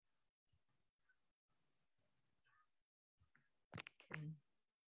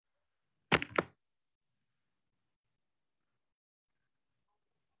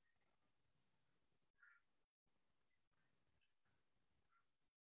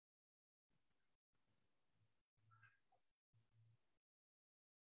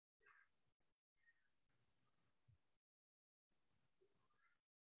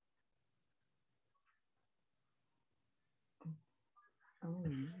Oh,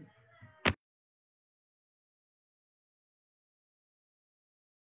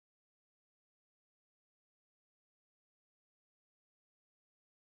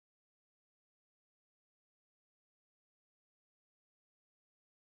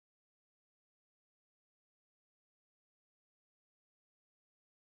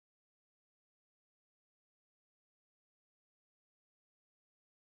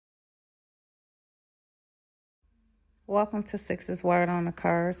 Welcome to Six's Word on the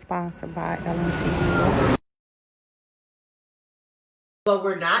Curve, sponsored by LMTV. What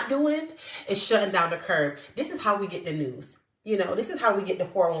we're not doing is shutting down the curb. This is how we get the news. This is how we get the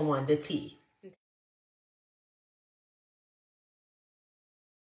 411, the T.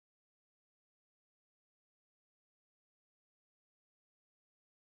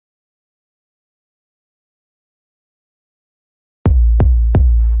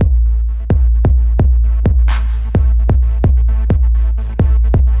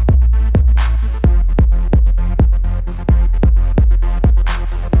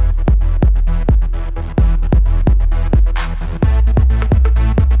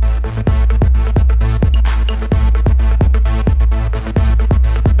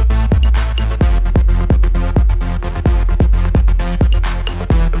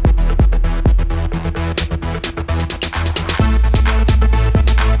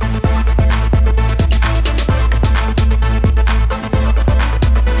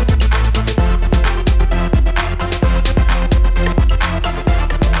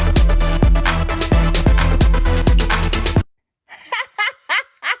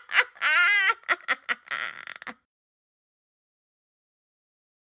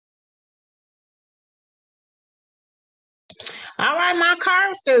 All right, my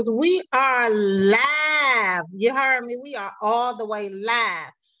Curvesters, we are live. You heard me. We are all the way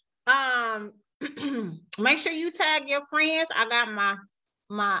live. Make sure you tag your friends. I got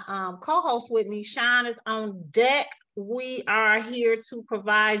my co-host with me. Sean is on deck. We are here to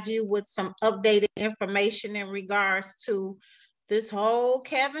provide you with some updated information in regards to this whole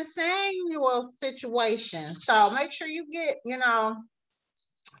Kevin Samuel situation. So make sure you get,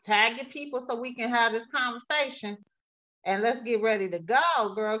 tag your people so we can have this conversation. And let's get ready to go,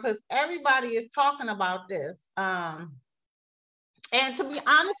 girl, because everybody is talking about this. And to be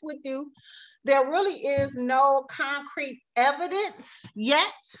honest with you, there really is no concrete evidence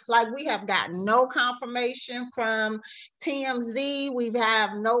yet. Like, we have gotten no confirmation from TMZ. We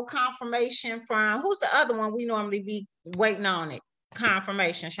have no confirmation from, who's the other one we normally be waiting on it?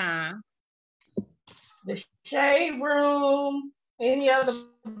 Confirmation, Sean. the Shade Room, any other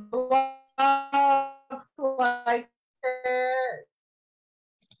blogs like that.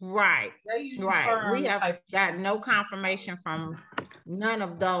 Right. We have got no confirmation from none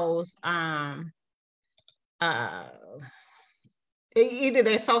of those. Either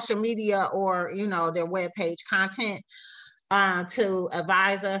their social media or their webpage content to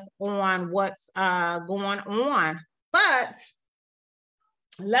advise us on what's going on. But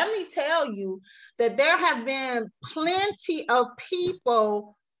let me tell you that there have been plenty of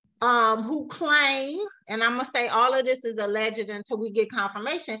people who claim, and I'm gonna say all of this is alleged until we get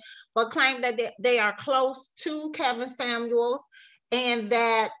confirmation, but claim that they are close to Kevin Samuels and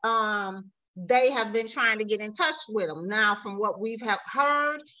that they have been trying to get in touch with him. Now, from what we've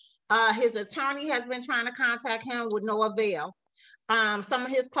heard, his attorney has been trying to contact him with no avail. Some of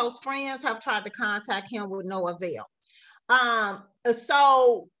his close friends have tried to contact him with no avail.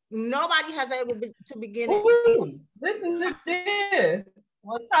 So nobody has able to begin it. Listen to this.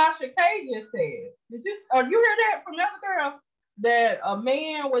 What Tasha K just said. You hear that from another girl? That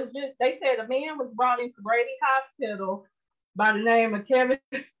they said a man was brought into Grady Hospital by the name of Kevin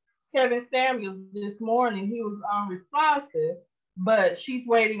Samuels this morning. He was unresponsive, but she's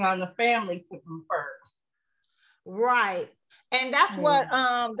waiting on the family to confirm. Right. And that's what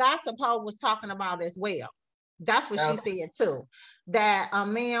Gossip Ho was talking about as well. That's what she said too. That a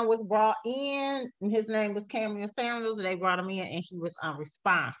man was brought in, and his name was Cameron Samuels. They brought him in, and he was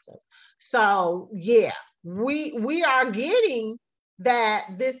unresponsive. So yeah, we are getting that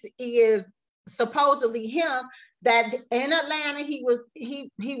this is supposedly him. That in Atlanta, he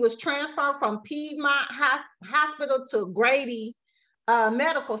was transferred from Piedmont Hospital to Grady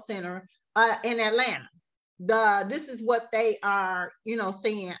Medical Center in Atlanta. This is what they are,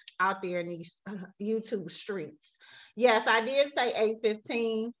 saying out there in these YouTube streets. Yes, I did say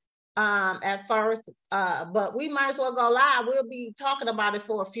 8:15 at first, but we might as well go live. We'll be talking about it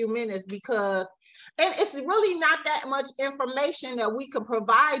for a few minutes because, and it's really not that much information that we can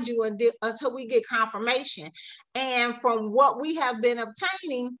provide you until we get confirmation. And from what we have been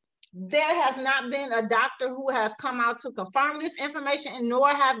obtaining, There has not been a doctor who has come out to confirm this information, and nor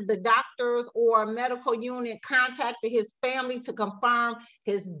have the doctors or medical unit contacted his family to confirm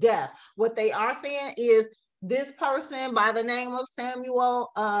his death. What they are saying is this person by the name of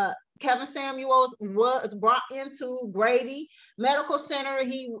Kevin Samuels was brought into Grady Medical Center.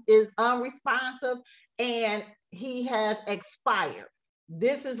 He is unresponsive and he has expired.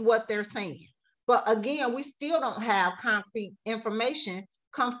 This is what they're saying. But again, we still don't have concrete information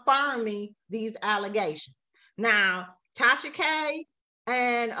confirming these allegations. Now, Tasha K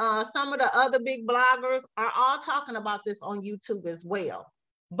and some of the other big bloggers are all talking about this on YouTube as well.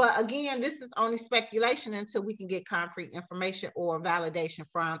 But again, this is only speculation until we can get concrete information or validation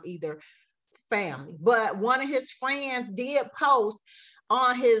from either family. But one of his friends did post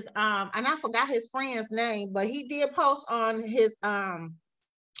on his, and I forgot his friend's name, but he did post on his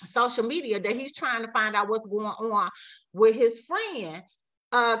social media that he's trying to find out what's going on with his friend,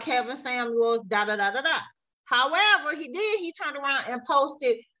 Kevin Samuels, However, he turned around and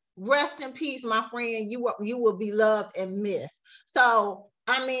posted, "Rest in peace, my friend. You will be loved and missed." So,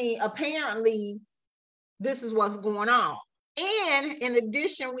 I mean, apparently this is what's going on. And in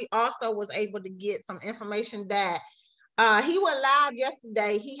addition, we also was able to get some information that he went live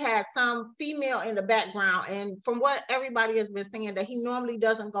yesterday. He had some female in the background. And from what everybody has been saying, that he normally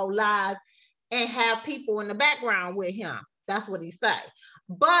doesn't go live and have people in the background with him. That's what he said.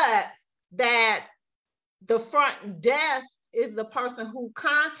 But that the front desk is the person who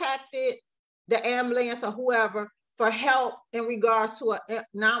contacted the ambulance or whoever for help in regards to a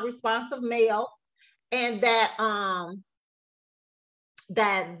non-responsive male, and that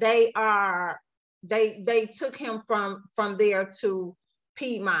that they took him from there to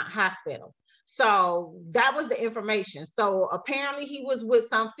Piedmont Hospital. So that was the information. So apparently he was with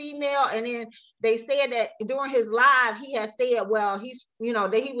some female, and then they said that during his live he had said, well, he's, you know,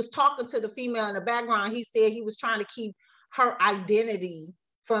 that he was talking to the female in the background. He said he was trying to keep her identity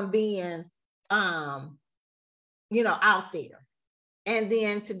from being you know, out there. And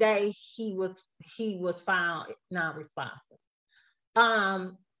then today he was found non-responsive.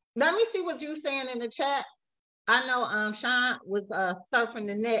 Let me see what you're saying in the chat. I know Sean was surfing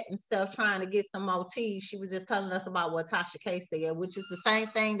the net and stuff trying to get some more tea. She was just telling us about what Tasha K said, which is the same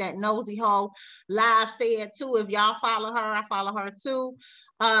thing that Nosy Ho live said too. If y'all follow her, I follow her too.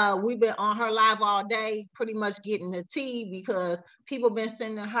 We've been on her live all day, pretty much getting the tea, because people been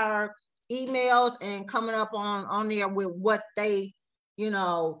sending her emails and coming up on there with what they, you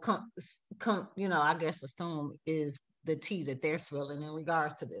know, you know, I guess assume is the tea that they're spilling in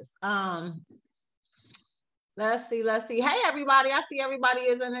regards to this. Let's see. Hey, everybody. I see everybody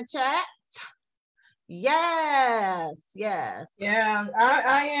is in the chat. Yes. Yeah,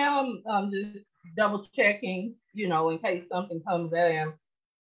 I am just double checking, you know, in case something comes in.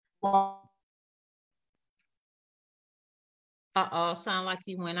 Sound like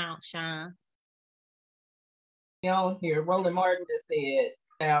you went out, Sean. On here, Roland Martin just said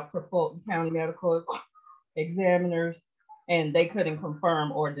out for Fulton County Medical Examiners, and they couldn't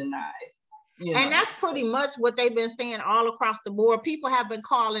confirm or deny. You know. And that's pretty much what they've been saying all across the board. People have been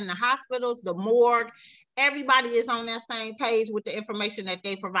calling the hospitals, the morgue. Everybody is on that same page with the information that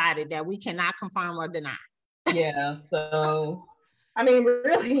they provided, that we cannot confirm or deny. Yeah, so, I mean,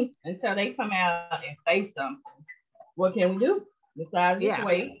 really, until they come out and say something, what can we do besides just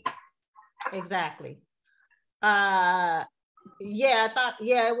wait? Exactly. Yeah, I thought,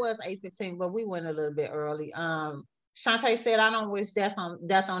 it was 8:15, but we went a little bit early. Shantae said, "I don't wish death on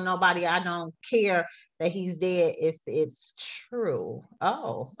nobody. I don't care that he's dead if it's true."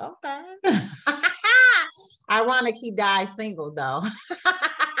 Oh, okay. Ironic he died single though.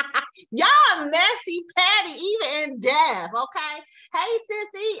 Y'all messy, Patty, even in death. Okay. Hey,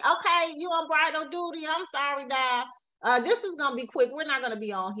 sissy. Okay, you on bridal duty. I'm sorry, Dad. This is gonna be quick. We're not gonna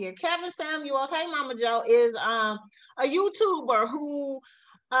be on here. Kevin Samuels, hey Mama Joe, is a YouTuber who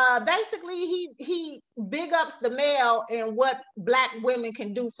basically he big ups the male and what Black women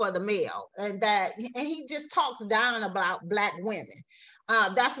can do for the male, and he just talks down about Black women.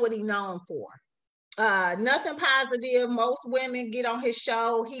 That's what he's known for. Nothing positive. Most women get on his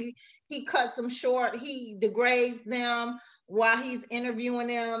show. He cuts them short. He degrades them while he's interviewing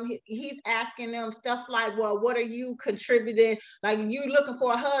them. He's asking them stuff like, well, what are you contributing? Like, you're looking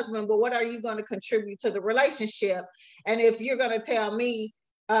for a husband, but what are you going to contribute to the relationship? And if you're going to tell me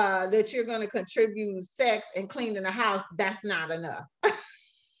that you're going to contribute sex and cleaning the house, that's not enough.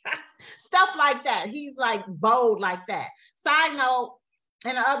 Stuff like that. He's like bold like that. Side note,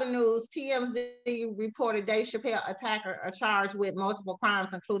 In other news, TMZ reported Dave Chappelle attacker are charged with multiple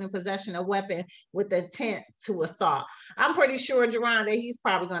crimes, including possession of weapon with intent to assault. I'm pretty sure, Jerron, that he's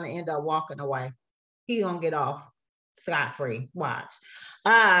probably going to end up walking away. He's going to get off scot-free. Watch.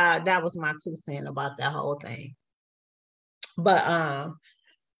 That was my 2 cents about that whole thing. But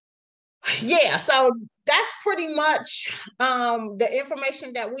yeah, so that's pretty much the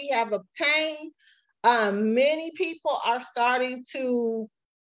information that we have obtained. Many people are starting to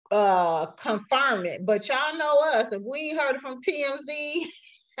confirm it, but y'all know us. If we heard it from TMZ,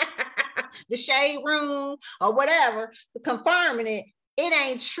 the Shade Room, or whatever, confirming it, it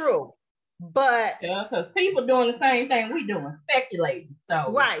ain't true. But yeah, because people doing the same thing we doing, speculating.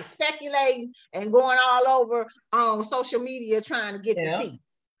 So right, speculating and going all over on social media trying to get the tea.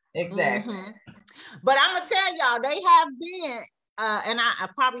 Exactly. But I'm gonna tell y'all, they have been, and I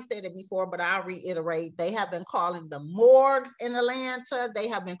probably said it before, but I'll reiterate, they have been calling the morgues in Atlanta, they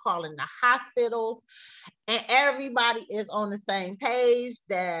have been calling the hospitals, and everybody is on the same page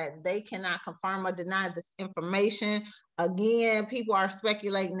that they cannot confirm or deny this information. Again, people are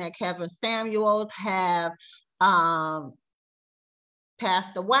speculating that Kevin Samuels have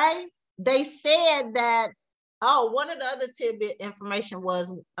passed away. They said that, one of the other tidbit information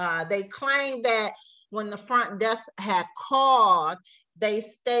was they claimed that when the front desk had called, they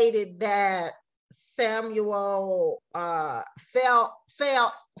stated that Samuel fell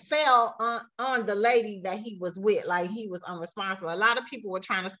on the lady that he was with, like he was unresponsible. A lot of people were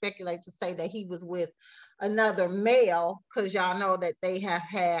trying to speculate to say that he was with another male, because y'all know that they have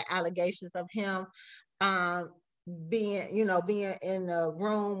had allegations of him being in the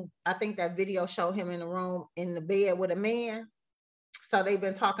room. I think that video showed him in the room in the bed with a man. So they've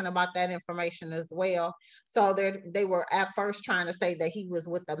been talking about that information as well. So they were at first trying to say that he was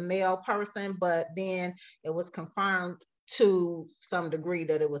with a male person, but then it was confirmed to some degree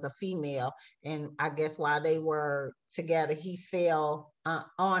that it was a female. And I guess while they were together, he fell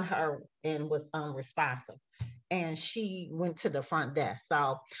on her and was unresponsive. And she went to the front desk.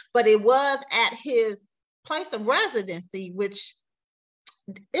 So, but it was at his place of residency, which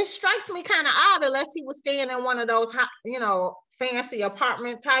it strikes me kind of odd, unless he was staying in one of those, fancy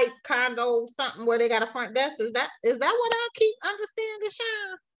apartment type condo, something where they got a front desk. Is that what I keep understanding,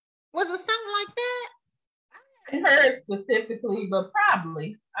 Sean? Was it something like that? I haven't heard specifically, but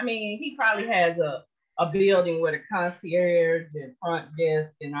probably. I mean, he probably has a building with a concierge and front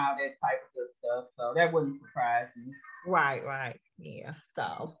desk and all that type of good stuff. So that wouldn't surprise me. Right. Yeah.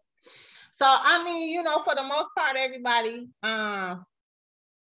 So I mean, for the most part, everybody,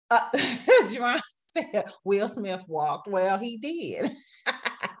 Jerron said Will Smith walked. Well, he did.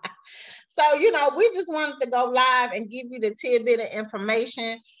 So, we just wanted to go live and give you the tidbit of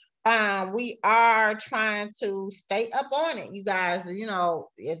information. We are trying to stay up on it, you guys.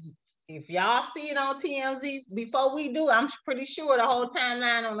 If y'all see it on TMZ before we do, I'm pretty sure the whole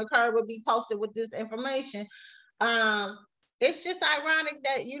timeline on the curb will be posted with this information. It's just ironic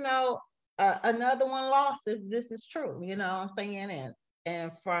that, another one lost. This is true, what I'm saying?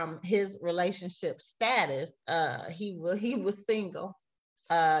 And from his relationship status, he was single.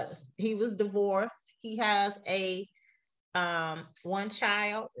 He was divorced. He has a one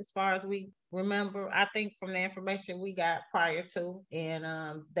child, as far as we remember, I think, from the information we got prior to.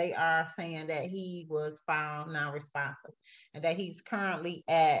 And they are saying that he was found non-responsive and that he's currently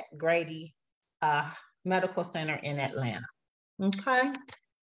at Grady Medical Center in Atlanta. Okay.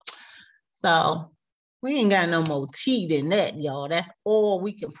 So we ain't got no more tea than that, y'all. That's all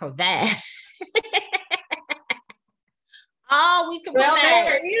we can provide. All we can provide.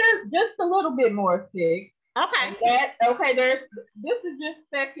 There is just a little bit more sick. Okay. This is just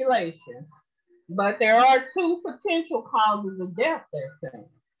speculation, but there are 2 potential causes of death, they're saying.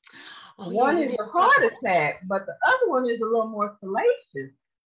 One is a heart attack, but the other one is a little more salacious.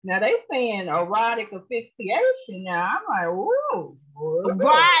 Now they saying erotic asphyxiation. Now I'm like, whoa.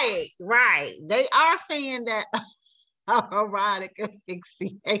 Right. They are saying that erotic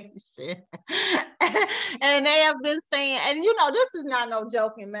asphyxiation. And they have been saying, and this is not no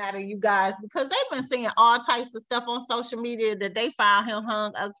joking matter, you guys, because they've been saying all types of stuff on social media that they found him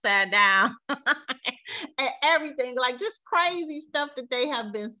hung upside down and everything, like just crazy stuff that they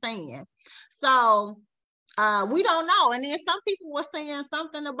have been saying. So we don't know. And then some people were saying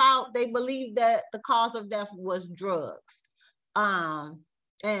something about they believe that the cause of death was drugs. And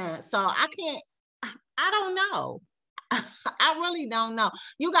so I don't know. I really don't know.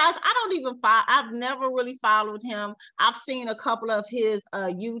 You guys, I've never really followed him. I've seen a couple of his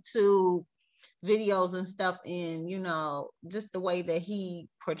YouTube videos and stuff, and just the way that he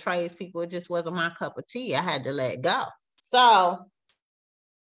portrays people, it just wasn't my cup of tea. I had to let go. So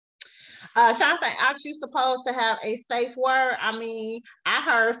Sean say, aren't you supposed to have a safe word? I mean, I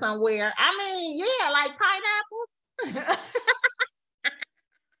heard somewhere. I mean, yeah, like pineapples.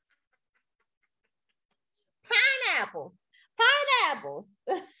 Pineapples. Pineapples.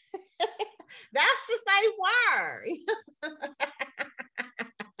 That's the safe word.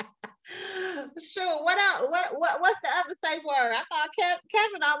 Sure. What else? What's the other safe word? I thought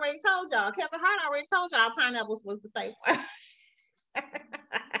Kevin already told y'all. Kevin Hart already told y'all pineapples was the safe word.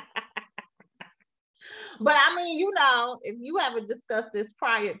 But I mean, you know, if you haven't discussed this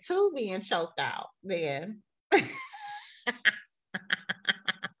prior to being choked out, then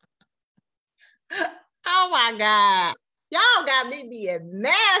oh my God. Y'all got me being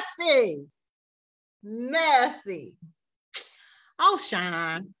messy. Messy. Oh,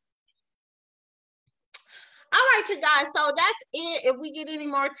 Sean. All right, you guys. So that's it. If we get any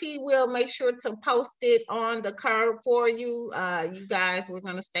more tea, we'll make sure to post it on the curb for you. You guys, we're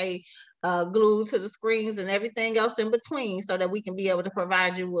going to stay glued to the screens and everything else in between so that we can be able to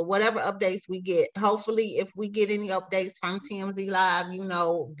provide you with whatever updates we get. Hopefully, if we get any updates from TMZ Live, you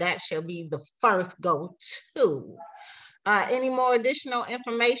know, that shall be the first go-to. Any more additional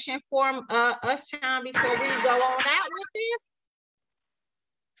information for us, Sean, before we go on out with this?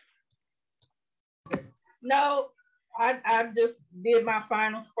 No, I just did my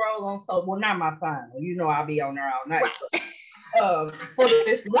final scroll on, so well, not my final. You know, I'll be on there all night. Right. But, for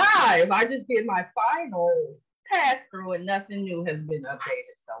this live, I just did my final pass through, and nothing new has been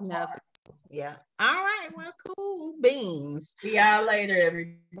updated so far. Yeah. All right. Well, cool beans. See y'all later,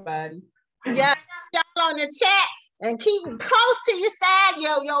 everybody. Yeah. Y'all on the chat. And keep close to your side,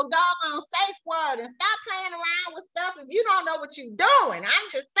 your doggone safe word, and stop playing around with stuff if you don't know what you're doing. I'm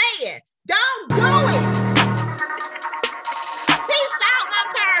just saying.